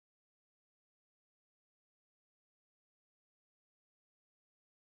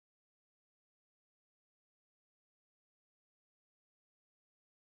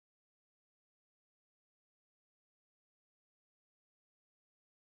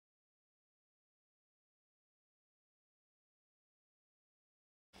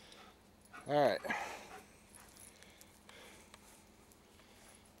Alright.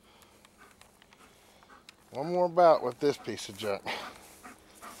 One more bout with this piece of junk.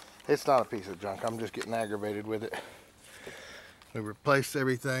 It's not a piece of junk, I'm just getting aggravated with it. We replaced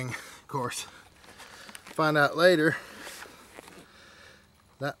everything, of course. Find out later,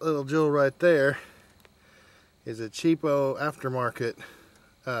 that little jewel right there is a cheapo aftermarket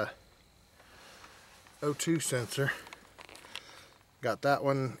O2 sensor. Got that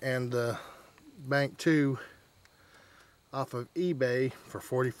one and the Bank 2 off of eBay for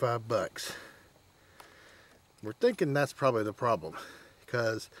 45 bucks. We're thinking that's probably the problem,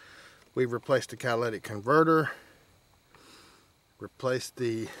 because we've replaced the catalytic converter, replaced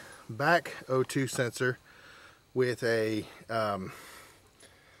the back O2 sensor with a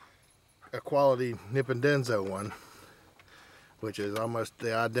quality Nipendenso one, which is almost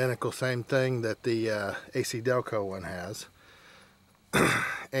the identical same thing that the AC Delco one has.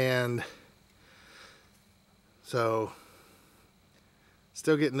 And so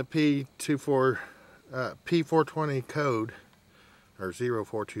still getting the P0420 code, or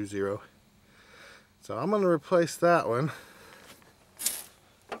 0420. So I'm going to replace that one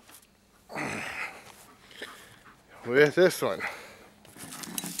with this one.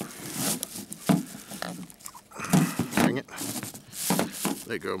 Dang it.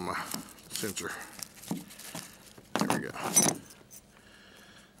 There go my sensor. There we go.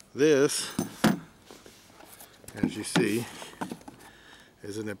 This, as you see,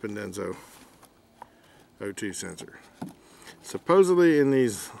 is a Nipendenso O2 sensor. Supposedly in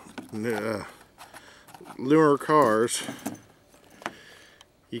these newer cars,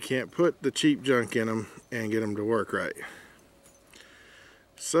 you can't put the cheap junk in them and get them to work right.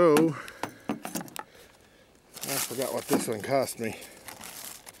 So, I forgot what this one cost me.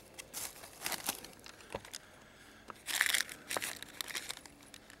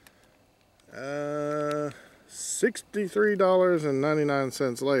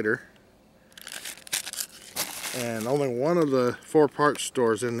 $63.99 later. And only one of the 4 parts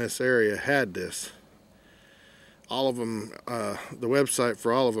stores in this area had this. All of them, the website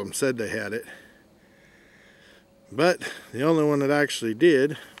for all of them said they had it. But the only one that actually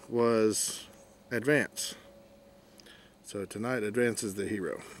did was Advance. So tonight Advance is the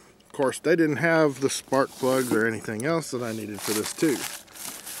hero. Of course, they didn't have the spark plugs or anything else that I needed for this too.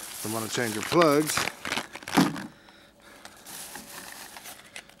 So I'm going to change the plugs.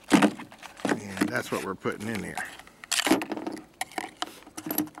 And that's what we're putting in here.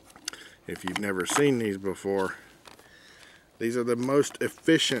 If you've never seen these before, these are the most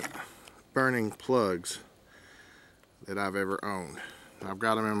efficient burning plugs that I've ever owned. I've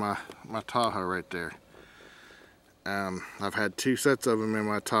got them in my Tahoe right there. I've had 2 sets of them in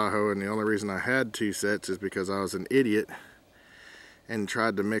my Tahoe, and the only reason I had 2 sets is because I was an idiot and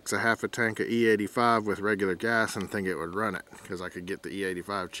tried to mix a half a tank of E85 with regular gas and think it would run it because I could get the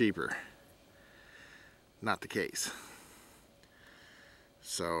E85 cheaper. Not the case.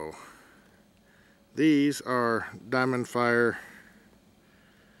 So these are Diamond Fire.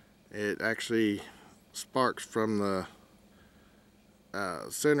 It actually sparks from the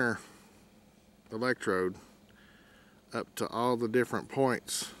center electrode up to all the different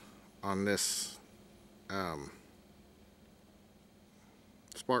points on this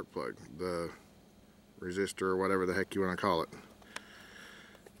spark plug, the resistor or whatever the heck you want to call it,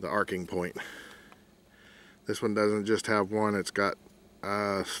 the arcing point. This one doesn't just have one, it's got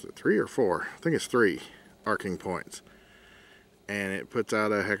 3 or 4, I think it's 3 arcing points, and it puts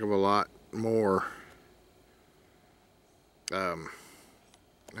out a heck of a lot more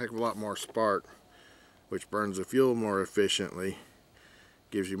spark, which burns the fuel more efficiently,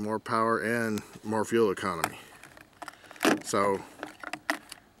 gives you more power and more fuel economy. So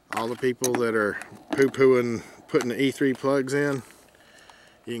all the people that are poo-pooing putting the E3 plugs in,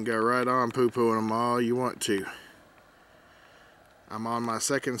 you can go right on poo-pooing them all you want to. I'm on my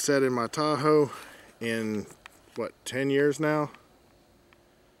 2nd set in my Tahoe in, what, 10 years now?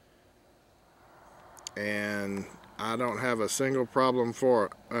 And I don't have a single problem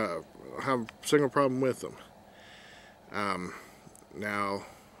with them. Now,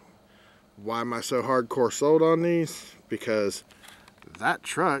 why am I so hardcore sold on these? Because that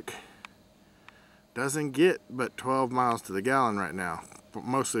truck doesn't get but 12 miles to the gallon right now, but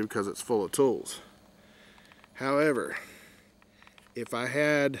mostly because it's full of tools. However, if I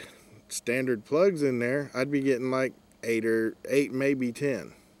had standard plugs in there, I'd be getting like 8 maybe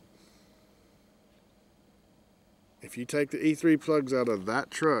 10. If you take the E3 plugs out of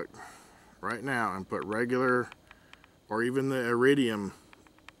that truck right now and put regular or even the Iridium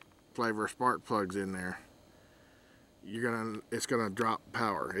flavor spark plugs in there, it's gonna drop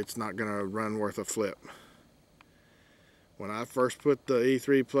power. It's not gonna run worth a flip. When I first put the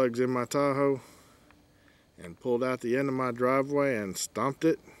E3 plugs in my Tahoe and pulled out the end of my driveway and stomped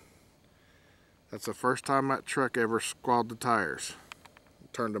it, that's the first time that truck ever squalled the tires,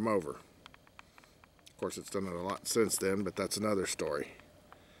 turned them over. Of course, it's done it a lot since then, but that's another story.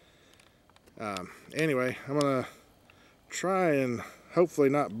 Anyway, I'm gonna try and hopefully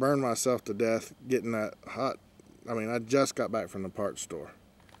not burn myself to death getting that hot. I mean, I just got back from the parts store.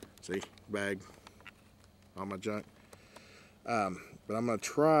 See, bag, all my junk. But I'm gonna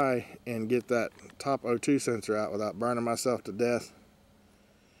try and get that top O2 sensor out without burning myself to death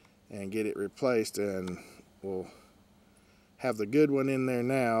and get it replaced, and we'll have the good one in there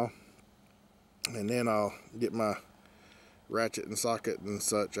now, and then I'll get my ratchet and socket and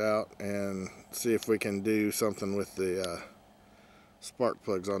such out and see if we can do something with the spark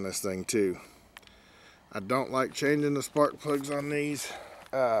plugs on this thing too. I don't like changing the spark plugs on these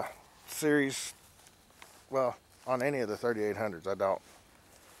series, well, on any of the 3800s I don't,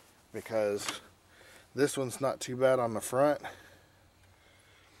 because this one's not too bad on the front.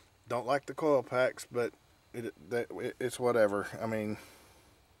 Don't like the coil packs, but it's whatever. I mean,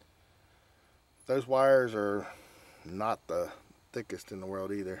 those wires are not the thickest in the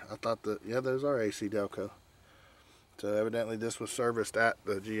world either. I thought that, yeah, those are AC Delco. So evidently this was serviced at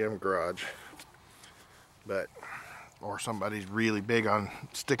the GM garage, but or somebody's really big on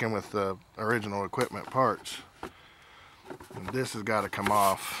sticking with the original equipment parts. And this has got to come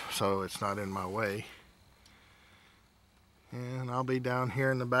off so it's not in my way. And I'll be down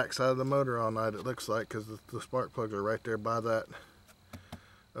here in the back side of the motor all night, it looks like, because the spark plugs are right there by that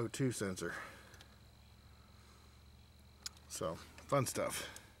O2 sensor. So, fun stuff.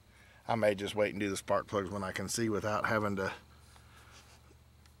 I may just wait and do the spark plugs when I can see without having to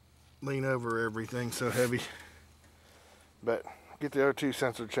lean over everything so heavy. But get the O2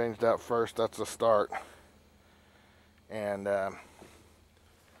 sensor changed out first, that's a start. And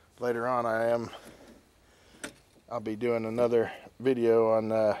later on I'll be doing another video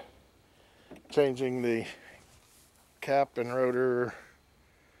on changing the cap and rotor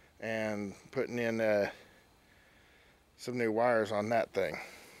and putting in some new wires on that thing,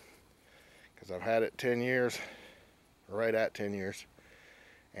 because I've had it 10 years, right at 10 years,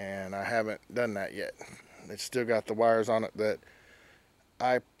 and I haven't done that yet. It's still got the wires on it that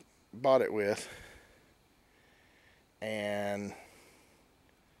I bought it with, and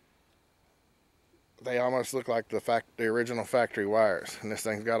they almost look like the original factory wires, and this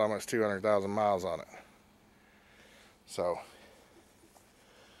thing's got almost 200,000 miles on it. So,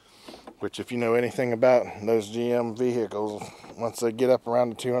 which, if you know anything about those GM vehicles, once they get up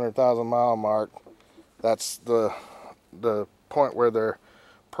around the 200,000 mile mark, that's the point where their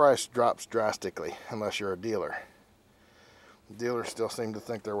price drops drastically, unless you're a dealer. Dealers still seem to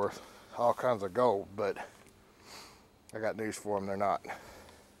think they're worth all kinds of gold, but I got news for them, they're not.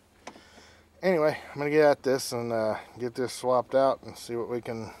 Anyway, I'm going to get at this and get this swapped out and see what we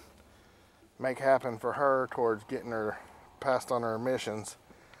can make happen for her towards getting her passed on her emissions.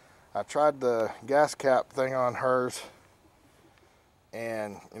 I tried the gas cap thing on hers,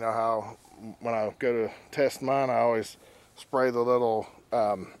 and you know how when I go to test mine, I always spray the little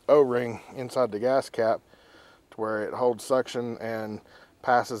O-ring inside the gas cap to where it holds suction and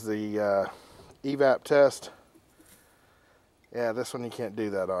passes the evap test. Yeah, this one you can't do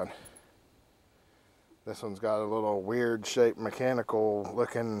that on. This one's got a little weird shaped mechanical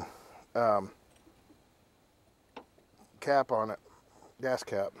looking cap on it, gas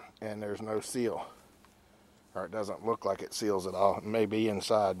cap, and there's no seal, or it doesn't look like it seals at all. It may be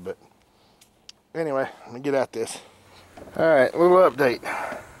inside, but anyway, let me get at this. Alright, little update.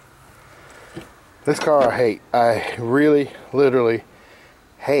 This car I hate. I really, literally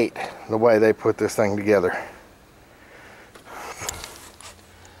hate the way they put this thing together.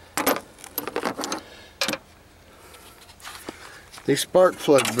 These spark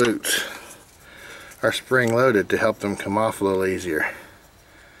plug boots are spring loaded to help them come off a little easier.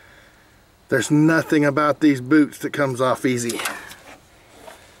 There's nothing about these boots that comes off easy.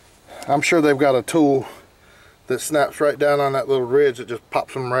 I'm sure they've got a tool that snaps right down on that little ridge that just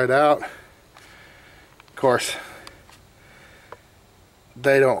pops them right out. Of course,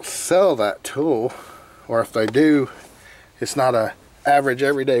 they don't sell that tool, or if they do, it's not a average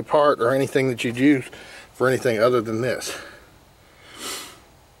everyday part or anything that you'd use for anything other than this.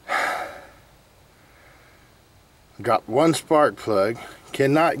 Got one spark plug,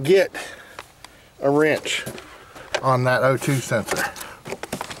 cannot get a wrench on that O2 sensor.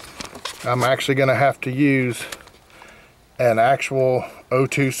 I'm actually going to have to use an actual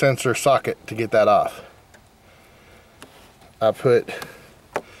O2 sensor socket to get that off. I put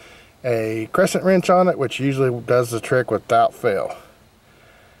a crescent wrench on it, which usually does the trick without fail.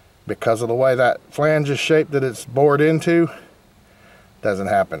 Because of the way that flange is shaped that it's bored into, doesn't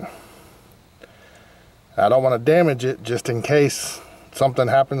happen. I don't want to damage it just in case something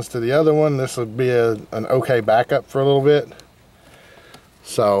happens to the other one. This would be an okay backup for a little bit.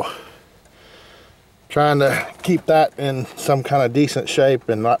 So trying to keep that in some kind of decent shape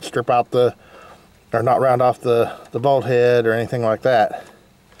and not strip out or not round off the bolt head or anything like that.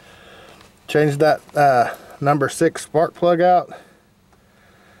 Changed that number 6 spark plug out.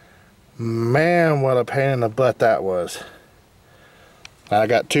 Man, what a pain in the butt that was. I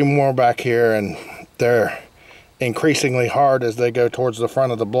got 2 more back here, and they're increasingly hard as they go towards the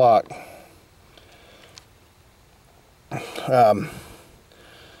front of the block. Got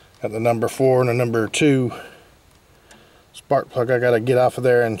the number 4 and the number 2 spark plug I got to get off of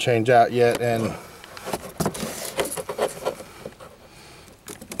there and change out yet, and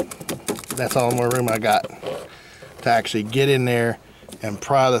that's all the more room I got to actually get in there and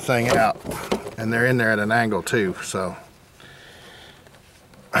pry the thing out. And they're in there at an angle too, so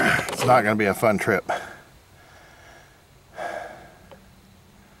it's not going to be a fun trip.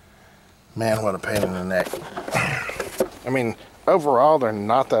 Man, what a pain in the neck. I mean, overall they're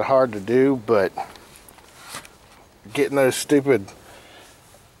not that hard to do, but getting those stupid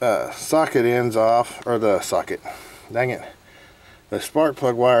socket ends off, or the socket, dang it, the spark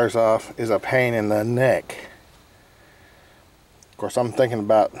plug wires off is a pain in the neck. Of course, I'm thinking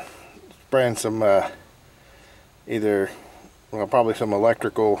about spraying some probably some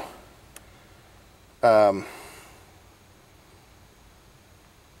electrical the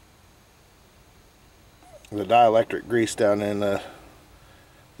dielectric grease down in the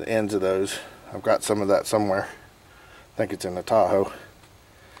ends of those. I've got some of that somewhere. I think it's in the Tahoe.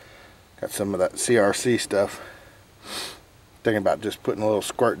 Got some of that CRC stuff. Thinking about just putting a little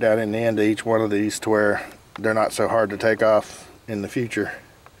squirt down in the end of each one of these to where they're not so hard to take off in the future.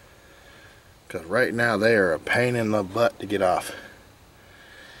 Because right now they are a pain in the butt to get off.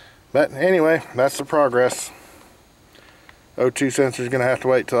 But anyway, that's the progress. O2 sensor is going to have to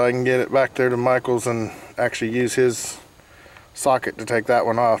wait till I can get it back there to Michael's and actually use his socket to take that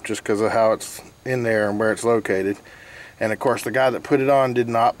one off, just because of how it's in there and where it's located. And of course, the guy that put it on did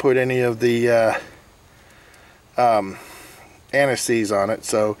not put any of the anti-seize on it,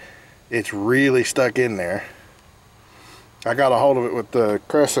 so it's really stuck in there. I got a hold of it with the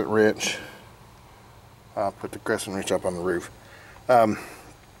crescent wrench. I'll put the crescent wrench up on the roof. I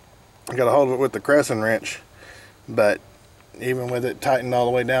got a hold of it with the crescent wrench, but even with it tightened all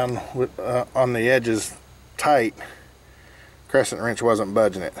the way down with, on the edges tight, crescent wrench wasn't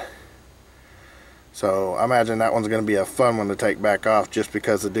budging it. So I imagine that one's going to be a fun one to take back off, just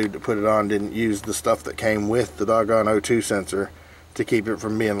because the dude that put it on didn't use the stuff that came with the doggone O2 sensor to keep it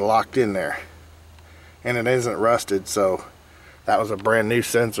from being locked in there. And it isn't rusted, so that was a brand new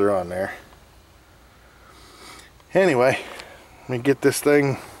sensor on there. Anyway, let me get this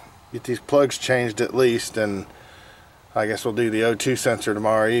thing, get these plugs changed at least, and I guess we'll do the O2 sensor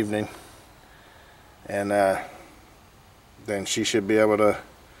tomorrow evening. And then she should be able to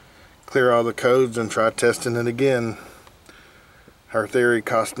clear all the codes and try testing it again. Her theory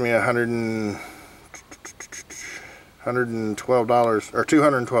cost me $112 or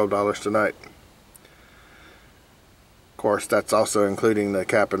 $212 tonight. Of course, that's also including the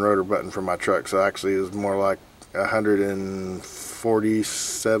cap and rotor button for my truck, so actually it was more like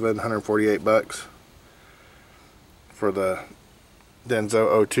 148 bucks for the Denso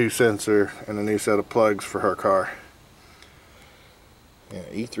O2 sensor and a new set of plugs for her car. Yeah,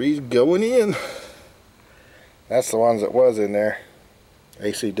 E3's going in. That's the ones that was in there.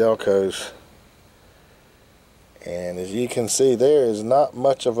 AC Delcos. And as you can see, there is not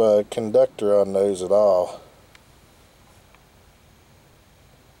much of a conductor on those at all.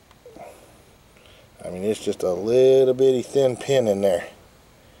 I mean, it's just a little bitty thin pin in there.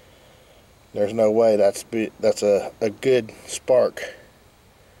 There's no way that's a good spark.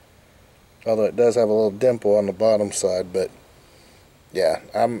 Although it does have a little dimple on the bottom side, but yeah,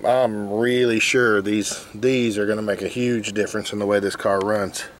 I'm really sure these are going to make a huge difference in the way this car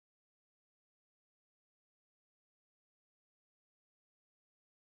runs.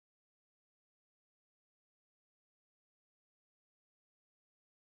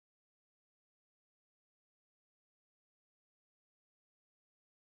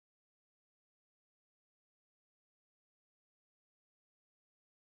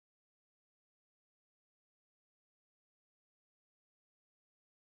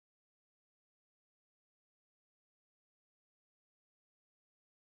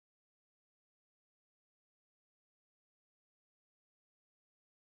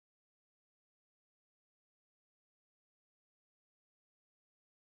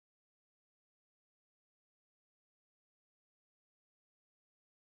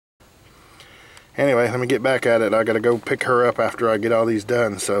 Anyway, let me get back at it. I gotta go pick her up after I get all these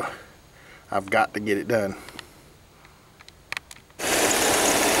done, so I've got to get it done.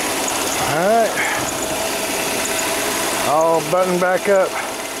 Alright, all buttoned back up.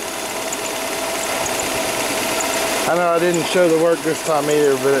 I know I didn't show the work this time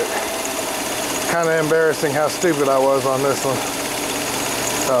either, but it's kind of embarrassing how stupid I was on this one.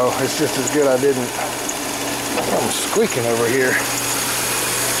 So it's just as good I didn't. I'm squeaking over here.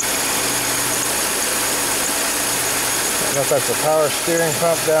 I don't know if that's a power steering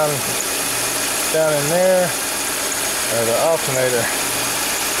pump down in there, or the alternator.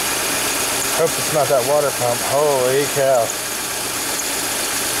 Hope it's not that water pump. Holy cow.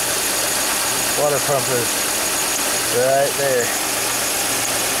 Water pump is right there.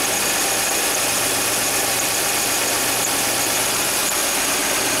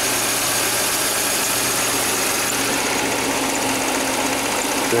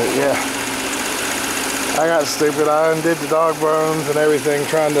 But yeah, I got stupid. I undid the dog bones and everything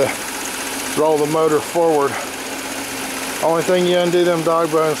trying to roll the motor forward. Only thing you undo them dog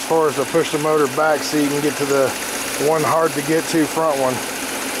bones for is to push the motor back so you can get to the one hard to get to front one.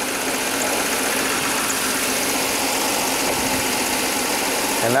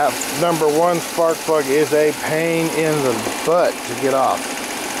 And that #1 spark plug is a pain in the butt to get off.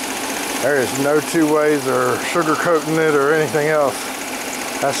 There is no two ways or sugarcoating it or anything else.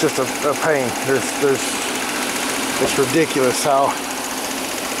 That's just a pain. It's ridiculous how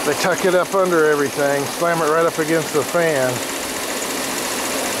they tuck it up under everything, slam it right up against the fan.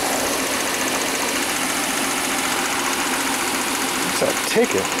 It's a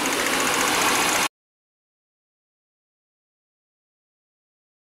ticket.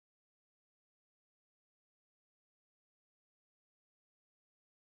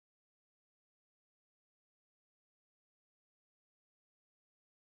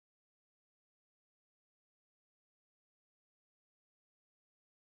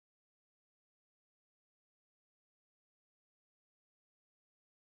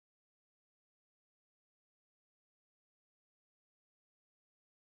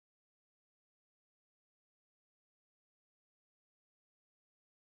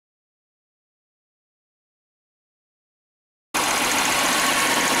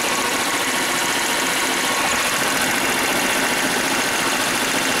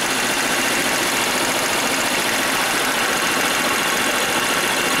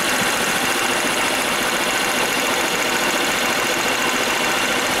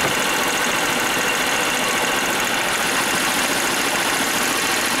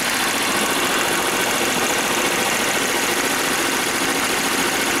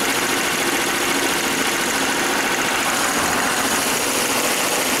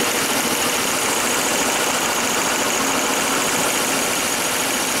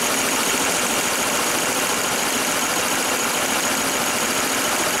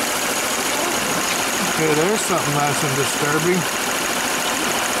 Okay, there's something nice and disturbing. I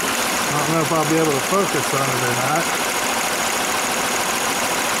don't know if I'll be able to focus on it or not.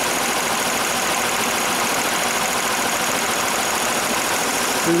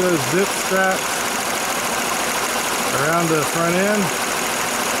 See those zip straps around the front end?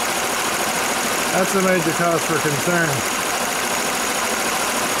 That's a major cause for concern.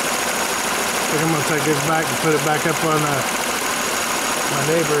 I think I'm going to take this back and put it back up on my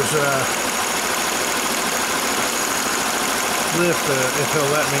neighbor's lift if he'll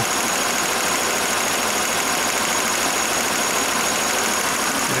let me.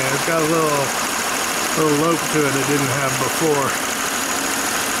 Yeah, it's got a little lope to it it didn't have before.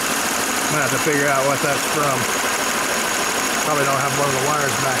 I'm gonna have to figure out what that's from. Probably don't have one of the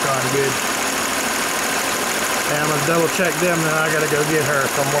wires back on good. And I'm gonna double check them, then I gotta go get her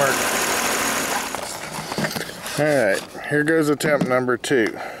from work. Alright, here goes attempt number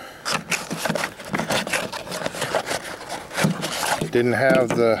 2. Didn't have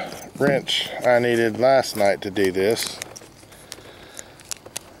the wrench I needed last night to do this.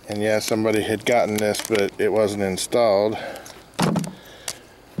 And yeah, somebody had gotten this, but it wasn't installed.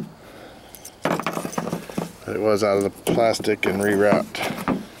 But it was out of the plastic and rewrapped.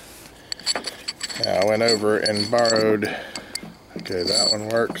 I went over and borrowed, okay, that one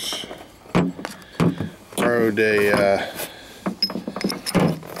works. Borrowed a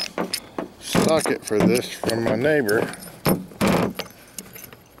socket for this from my neighbor.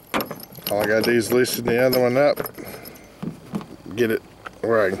 All I gotta do is loosen the other one up, get it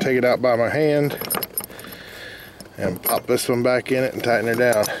where I can take it out by my hand, and pop this one back in it and tighten her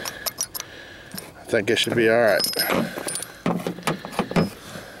down. I think it should be alright.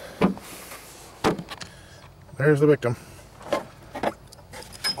 There's the victim.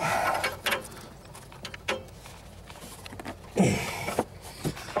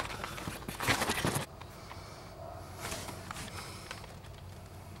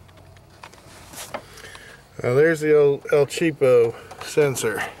 Now there's the old El Cheapo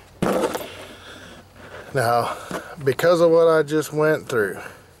sensor. Now, because of what I just went through,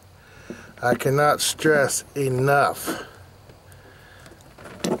 I cannot stress enough.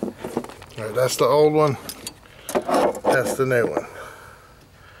 All right, that's the old one, that's the new one.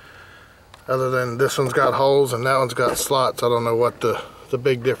 Other than this one's got holes and that one's got slots, I don't know what the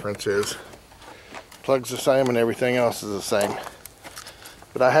big difference is. Plug's the same and everything else is the same.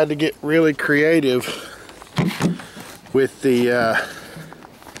 But I had to get really creative with the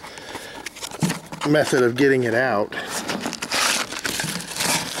method of getting it out.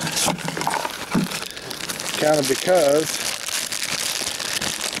 Kind of because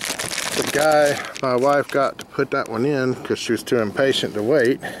the guy my wife got to put that one in, because she was too impatient to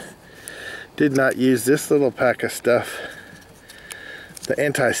wait, did not use this little pack of stuff, the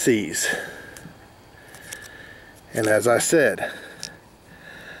anti-seize. And as I said,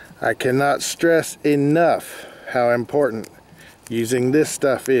 I cannot stress enough how important using this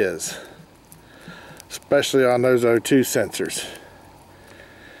stuff is, especially on those O2 sensors.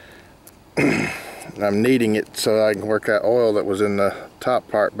 I'm kneading it so I can work that oil that was in the top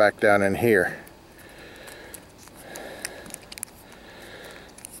part back down in here.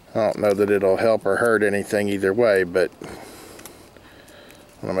 I don't know that it'll help or hurt anything either way, but I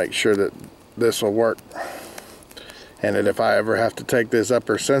want to make sure that this will work, and that if I ever have to take this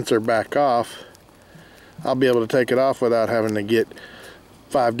upper sensor back off, I'll be able to take it off without having to get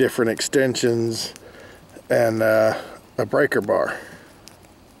 5 different extensions and a breaker bar.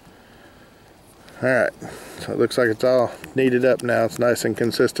 Alright, so it looks like it's all kneaded up now. It's nice and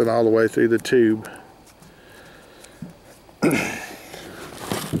consistent all the way through the tube.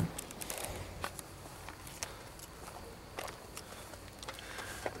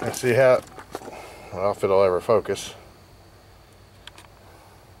 Let's see how, well, if it'll ever focus.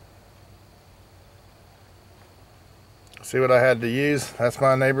 See what I had to use? That's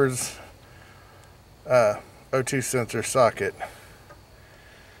my neighbor's O2 sensor socket.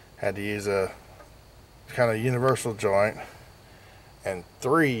 Had to use a kind of universal joint and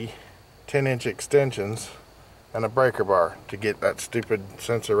 3 10-inch extensions and a breaker bar to get that stupid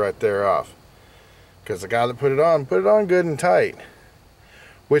sensor right there off. Because the guy that put it on good and tight,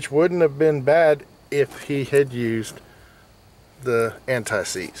 which wouldn't have been bad if he had used the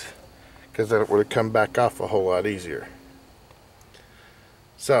anti-seize, because then it would have come back off a whole lot easier.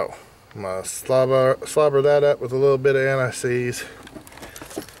 So I'm going to slobber that up with a little bit of anti-seize,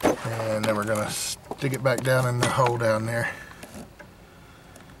 and then we're going to stick it back down in the hole down there,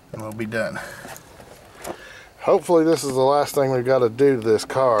 and we'll be done. Hopefully this is the last thing we've got to do to this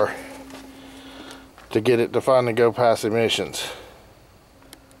car to get it to finally go past emissions,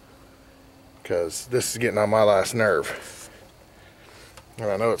 because this is getting on my last nerve. And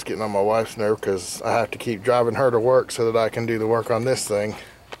I know it's getting on my wife's nerve, because I have to keep driving her to work so that I can do the work on this thing.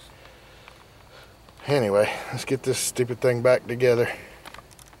 Anyway, let's get this stupid thing back together.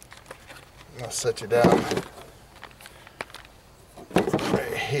 I'll set you down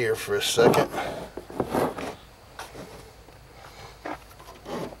right here for a second.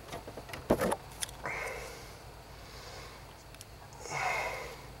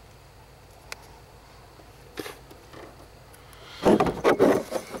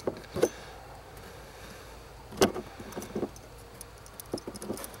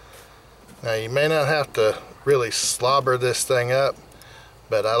 Now you may not have to really slobber this thing up,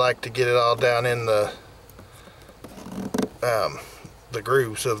 but I like to get it all down in the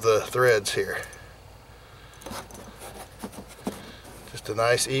grooves of the threads here. Just a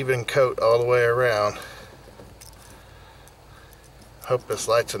nice even coat all the way around. Hope this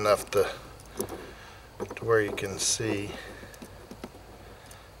light's enough to where you can see.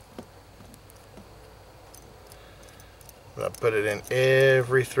 I put it in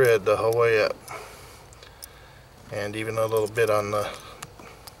every thread the whole way up, and even a little bit on the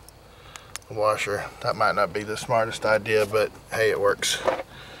washer. That might not be the smartest idea, but hey, it works.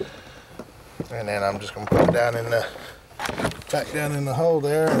 And then I'm just going to put it down in the back down in the hole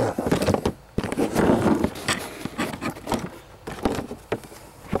there, and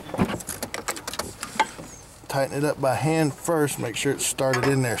tighten it up by hand first, make sure it's started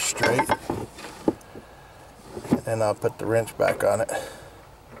in there straight, and I'll put the wrench back on it.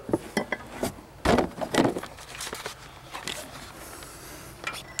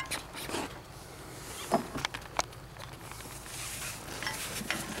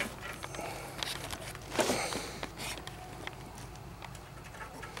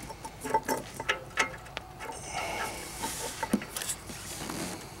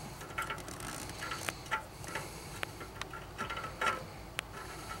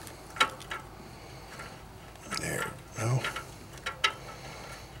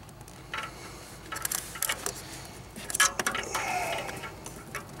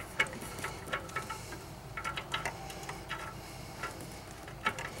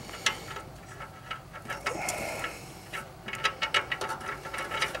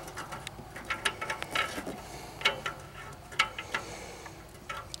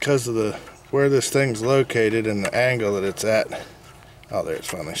 because of the where this thing's located and the angle that it's at. Oh, there, it's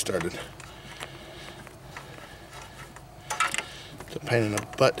finally started. It's a pain in the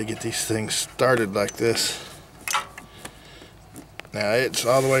butt to get these things started like this. Now it's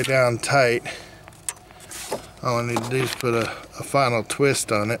all the way down tight. All I need to do is put a final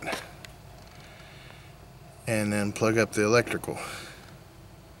twist on it and then plug up the electrical.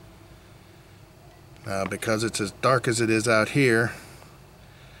 Now, because it's as dark as it is out here,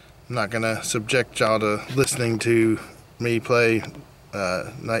 I'm not going to subject y'all to listening to me play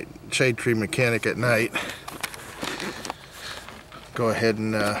night shade tree mechanic at night. Go ahead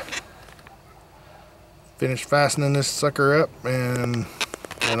and finish fastening this sucker up, and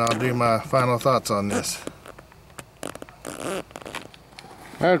then I'll do my final thoughts on this.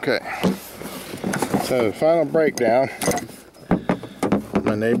 Okay, so final breakdown.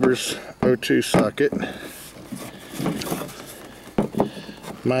 My neighbor's O2 socket,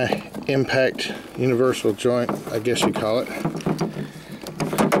 my impact universal joint, I guess you call it.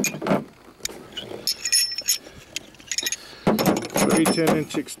 Three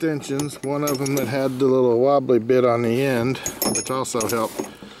 10-inch extensions, one of them that had the little wobbly bit on the end, which also helped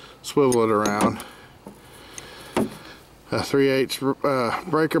swivel it around. A 3/8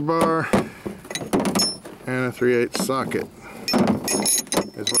 breaker bar and a 3/8 socket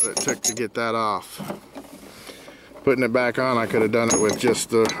is what it took to get that off. Putting it back on, I could have done it with just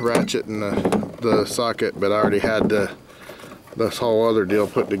the ratchet and the socket, but I already had this whole other deal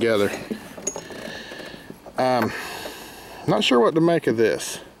put together. Not sure what to make of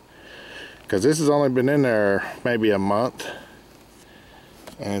this, because this has only been in there maybe a month,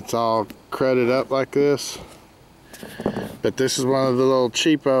 and it's all crudted up like this. But this is one of the little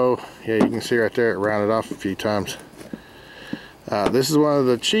cheapo, yeah, you can see right there it rounded off a few times. This is one of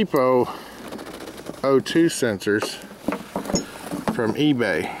the cheapo O2 sensors from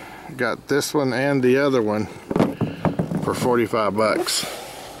eBay. Got this one and the other one for 45 bucks.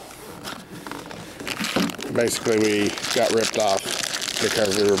 Basically, we got ripped off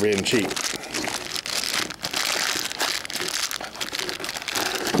because we were being cheap.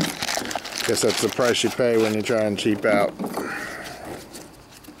 Guess that's the price you pay when you try and cheap out.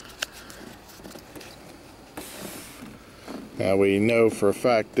 Now we know for a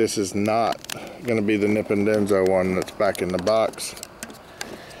fact this is not going to be the Nip and Denso one that's back in the box.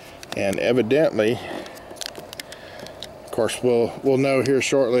 And evidently, of course we'll know here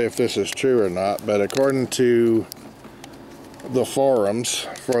shortly if this is true or not, but according to the forums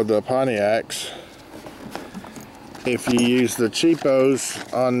for the Pontiacs, if you use the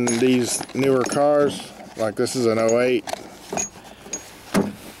cheapos on these newer cars, like this is an 08,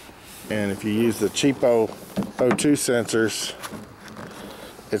 and if you use the cheapo O2 sensors,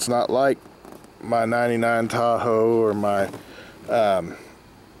 it's not like my 99 Tahoe or my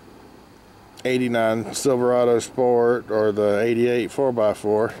 89 Silverado Sport or the 88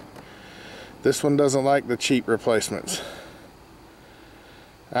 4x4. This one doesn't like the cheap replacements.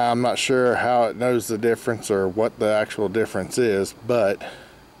 I'm not sure how it knows the difference or what the actual difference is, but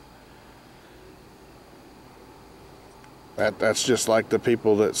that's just like the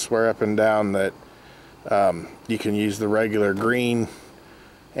people that swear up and down that you can use the regular green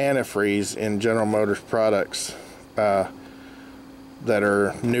antifreeze in General Motors products that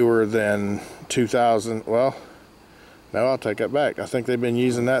are newer than 2000. Well, no, I'll take that back. I think they've been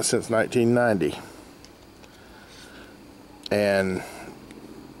using that since 1990. And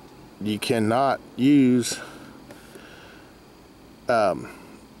you cannot use the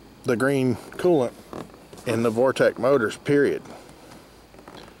green coolant in the Vortec motors, period.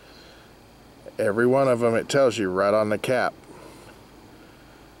 Every one of them, it tells you right on the cap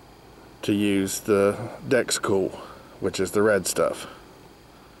to use the Dexcool, which is the red stuff.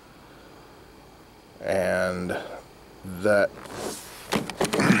 And that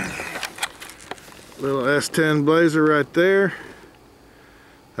little S10 Blazer right there,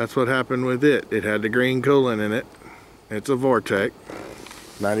 that's what happened with it. It had the green coolant in it. It's a Vortec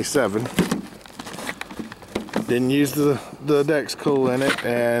 97. Didn't use the Dexcool in it,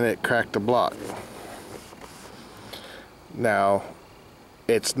 and it cracked the block. Now,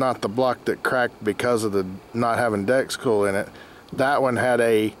 it's not the block that cracked because of the not having Dexcool in it. That one had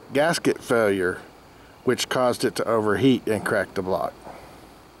a gasket failure, which caused it to overheat and crack the block.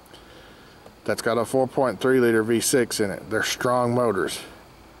 That's got a 4.3 liter V6 in it. They're strong motors.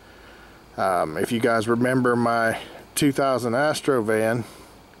 If you guys remember my 2000 Astro van,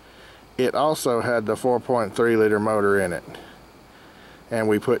 it also had the 4.3 liter motor in it, and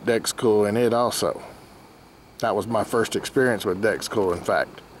we put Dexcool in it also. That was my first experience with Dexcool, in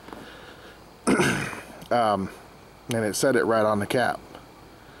fact. And it said it right on the cap.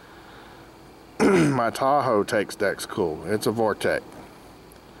 my Tahoe takes Dex Cool. It's a Vortec.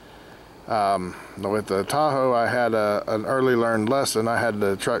 With the Tahoe, I had an early learned lesson. I had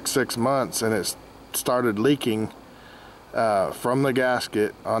the truck 6 months, and it started leaking from the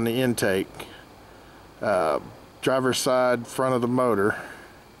gasket on the intake, driver's side front of the motor.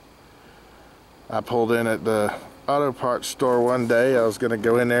 I pulled in at the auto parts store one day. I was going to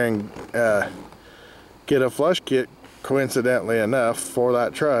go in there and get a flush kit, coincidentally enough, for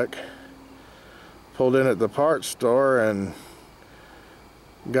that truck. Pulled in at the parts store and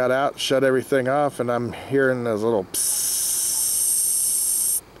got out, shut everything off, and I'm hearing those little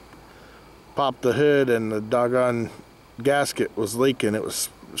psst. Popped the hood, and the doggone gasket was leaking. It was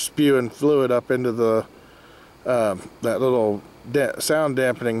spewing fluid up into the that little sound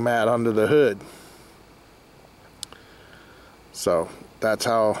dampening mat under the hood. So that's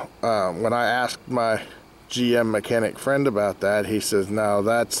how, when I asked my GM mechanic friend about that, he says, no,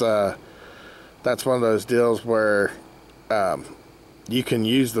 that's one of those deals where you can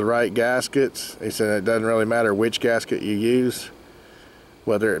use the right gaskets. He said it doesn't really matter which gasket you use,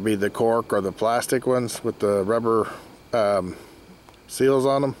 whether it be the cork or the plastic ones with the rubber seals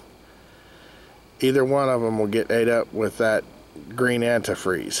on them. Either one of them will get ate up with that green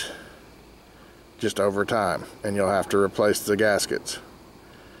antifreeze just over time, and you'll have to replace the gaskets.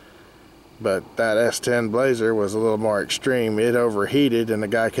 But that S10 Blazer was a little more extreme. It overheated, and the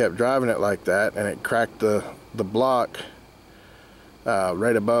guy kept driving it like that, and it cracked the block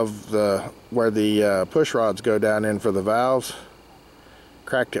right above where the push rods go down in for the valves.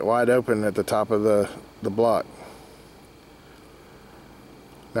 Cracked it wide open at the top of the block.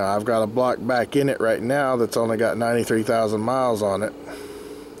 Now I've got a block back in it right now that's only got 93,000 miles on it.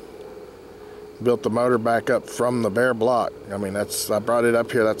 Built the motor back up from the bare block. I mean, I brought it up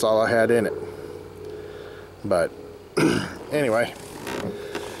here, that's all I had in it. But anyway,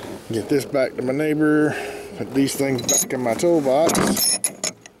 get this back to my neighbor, put these things back in my toolbox,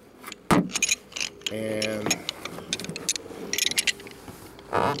 and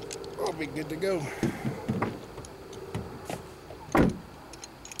I'll be good to go.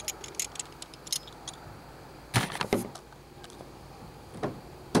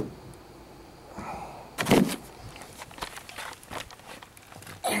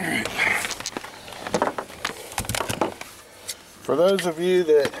 For those of you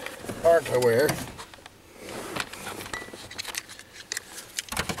that aren't aware,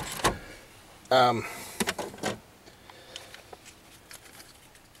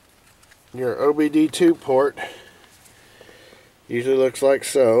 your OBDII port usually looks like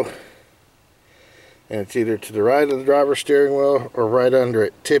so, and it's either to the right of the driver's steering wheel or right under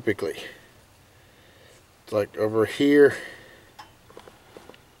it typically. It's like over here,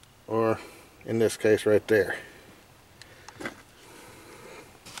 or in this case right there.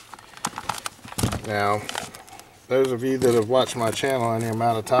 Now, those of you that have watched my channel any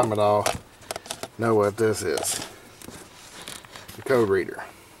amount of time at all know what this is. The code reader.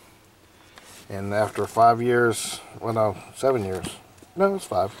 And after 5 years, well no, 7 years, no it's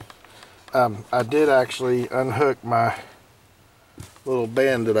 5, I did actually unhook my little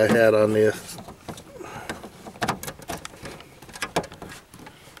band that I had on this.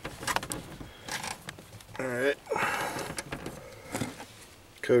 Alright.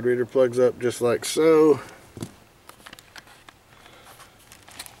 Code reader plugs up just like so.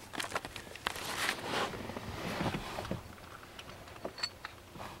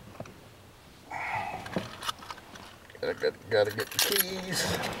 Gotta get the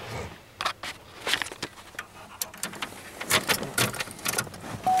keys.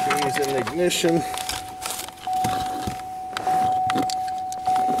 Keys in the ignition.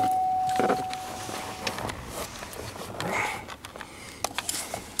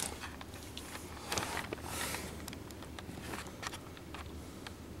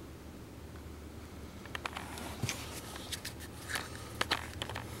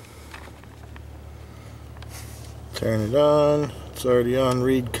 Turn it on. It's already on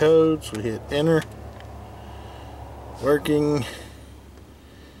read codes. We hit enter. Working.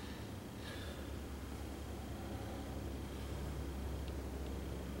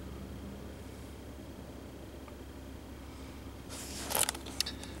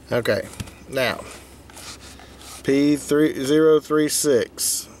 Okay, now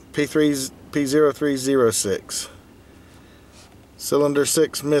P0306, P0306, cylinder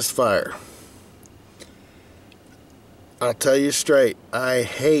 6 misfire. I'll tell you straight, I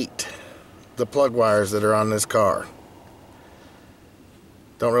hate the plug wires that are on this car.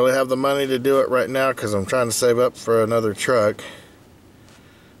 Don't really have the money to do it right now because I'm trying to save up for another truck.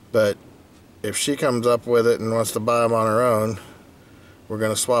 But if she comes up with it and wants to buy them on her own, we're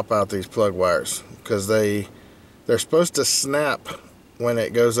going to swap out these plug wires, because they're supposed to snap when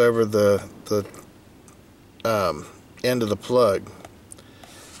it goes over the end of the plug,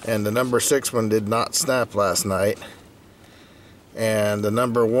 and the number 6 one did not snap last night, and the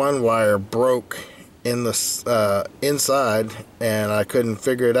number 1 wire broke in the inside, and I couldn't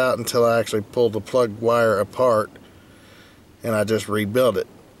figure it out until I actually pulled the plug wire apart, and I just rebuilt it.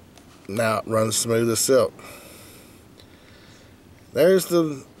 Now it runs smooth as silk. There's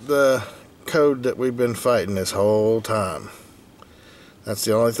the code that we've been fighting this whole time. That's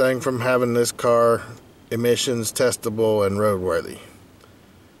the only thing from having this car emissions testable and roadworthy.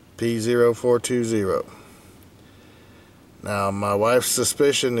 P0420. Now my wife's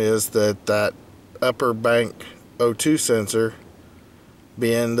suspicion is that upper bank O2 sensor,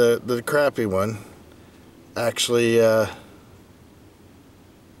 being the crappy one, actually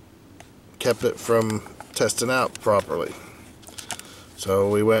kept it from testing out properly. So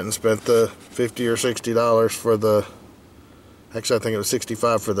we went and spent the $50 or $60 for the, actually I think it was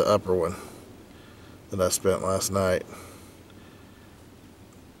 $65 for the upper one that I spent last night.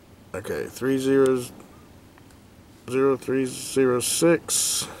 Okay,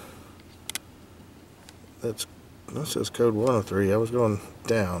 30306. That says code 103. I was going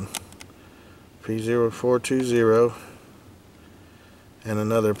down. P0420 and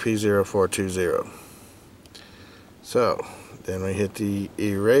another P0420. So then we hit the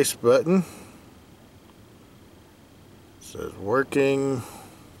erase button. It says working.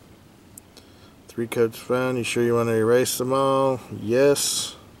 3 codes found. You sure you want to erase them all?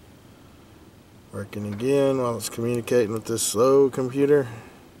 Yes. Working again while it's communicating with this slow computer.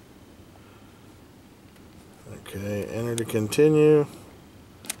 Okay, enter to continue.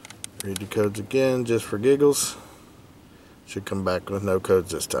 Read the codes again just for giggles. Should come back with no codes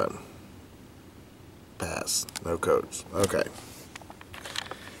this time. Pass. No codes. Okay.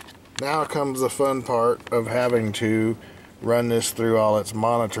 Now comes the fun part of having to run this through all its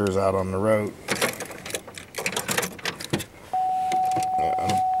monitors out on the road.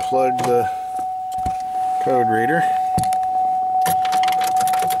 Unplug the code reader.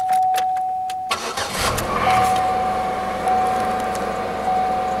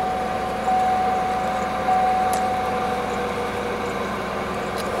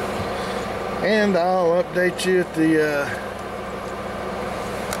 And I'll update you at the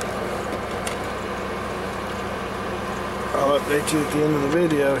end of the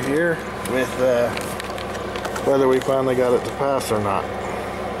video here with whether we finally got it to pass or not.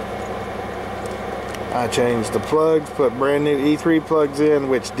 I changed the plugs, put brand new E3 plugs in,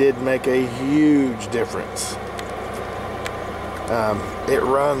 which did make a huge difference. It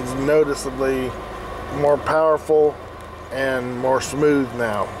runs noticeably more powerful and more smooth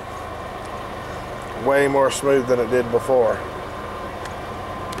now. Way more smooth than it did before.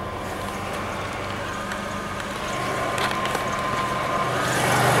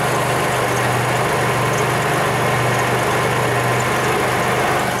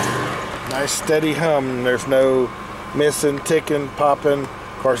 Nice steady hum. There's no missing, ticking, popping.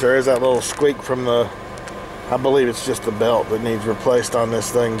 Of course, there is that little squeak from the, I believe it's just the belt that needs replaced on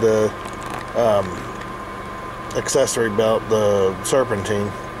this thing, the accessory belt, the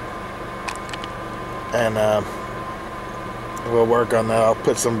serpentine. And we'll work on that. I'll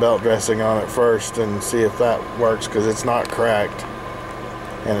put some belt dressing on it first and see if that works, because it's not cracked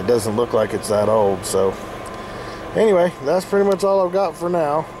and it doesn't look like it's that old. So anyway, that's pretty much all I've got for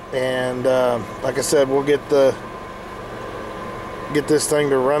now. And like I said, we'll get this thing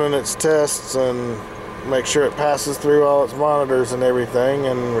to running its tests and make sure it passes through all its monitors and everything,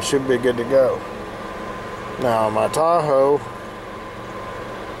 and we should be good to go. Now my Tahoe,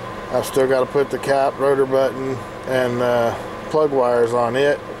 I've still got to put the cap, rotor button, and plug wires on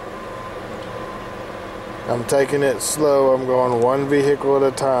it. I'm taking it slow. I'm going 1 vehicle at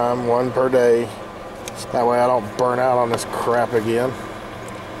a time, 1 per day. That way I don't burn out on this crap again.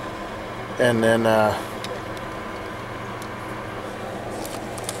 And then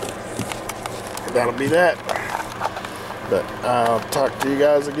that'll be that. But I'll talk to you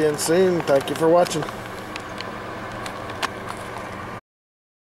guys again soon. Thank you for watching.